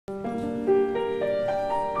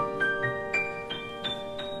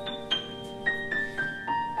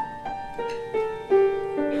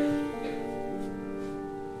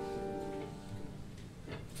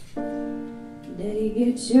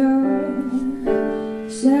your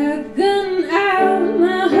shotgun out,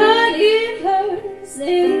 my heart it hurts,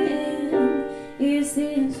 and it's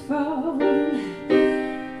his fault.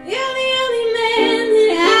 You're the only man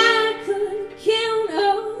that I could count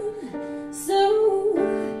on, so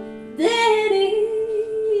Daddy,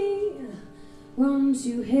 won't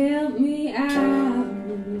you help me out?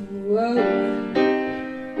 Whoa.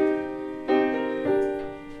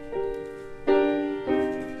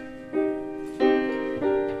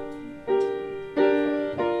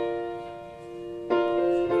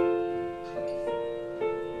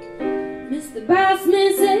 Mr.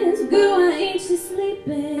 Bossman says, girl, why ain't you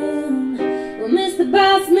sleeping? Well, Mr.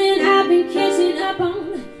 Bossman, I've been catching up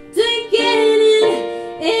on drinking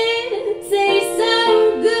and it tastes so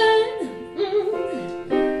good.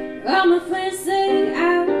 All my friends say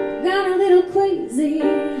I've gone a little crazy.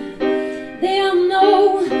 They don't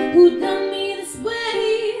know who done me this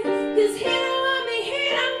way, 'cause he don't want me, he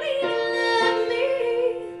don't even love me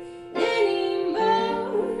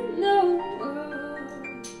anymore, no.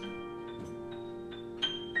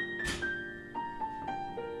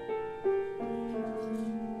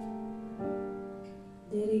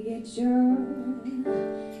 Did he get your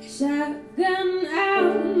shotgun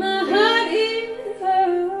out? My heart it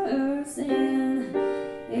hurts, and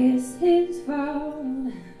it's his fault.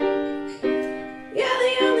 You're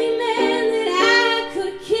the only man that I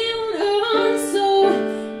could count on, so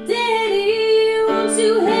Daddy, won't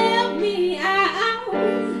you help me out?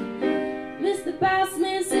 Mr.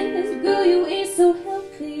 Bossman says, girl, you ain't so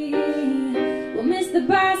healthy. Well, Mr.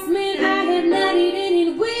 Bossman, I have not eaten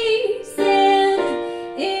in weeks, and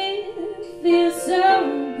it feels so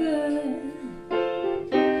good.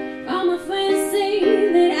 All my friends say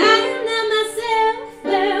that I am not myself.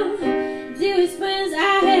 Well, dearest friends, I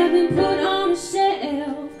have been put on a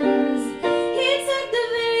shelf, 'cause he took the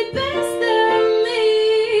very best of me.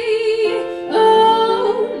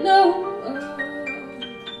 Oh no.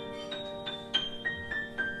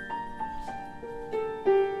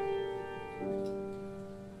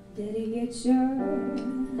 Did he get your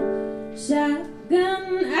shotgun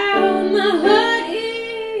out? My heart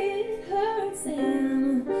it hurts,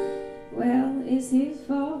 and well, it's his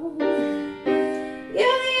fault.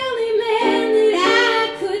 You're the only man that I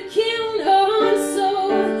could count on, so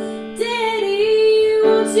Daddy,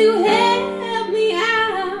 won't you help me out?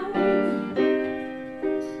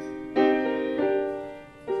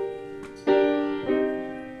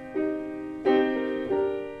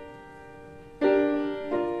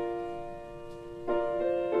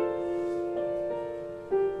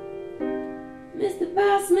 Mr.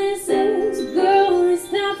 Bossman says, girl, it's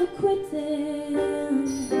time for quitting.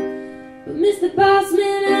 But Mr.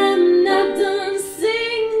 Bossman, I'm not done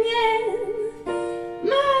singing.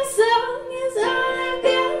 My song is all I've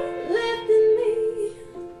got left in me.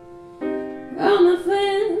 All my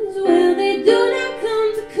friends, well, they do not come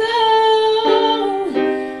to call.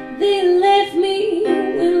 They left me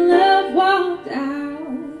when love walked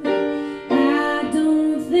out. I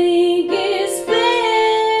don't think it's fair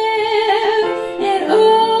at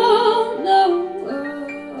all, no.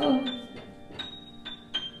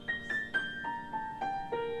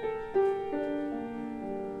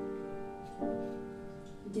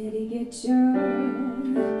 Did he get your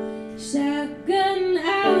shotgun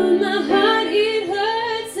out? My heart it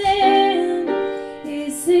hurts, and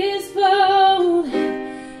it's his fault.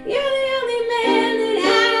 You're the only man that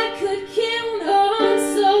I could count on,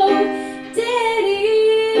 so Daddy,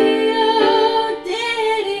 oh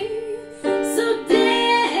Daddy, so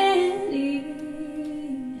Daddy,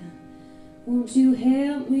 won't you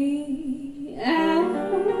help me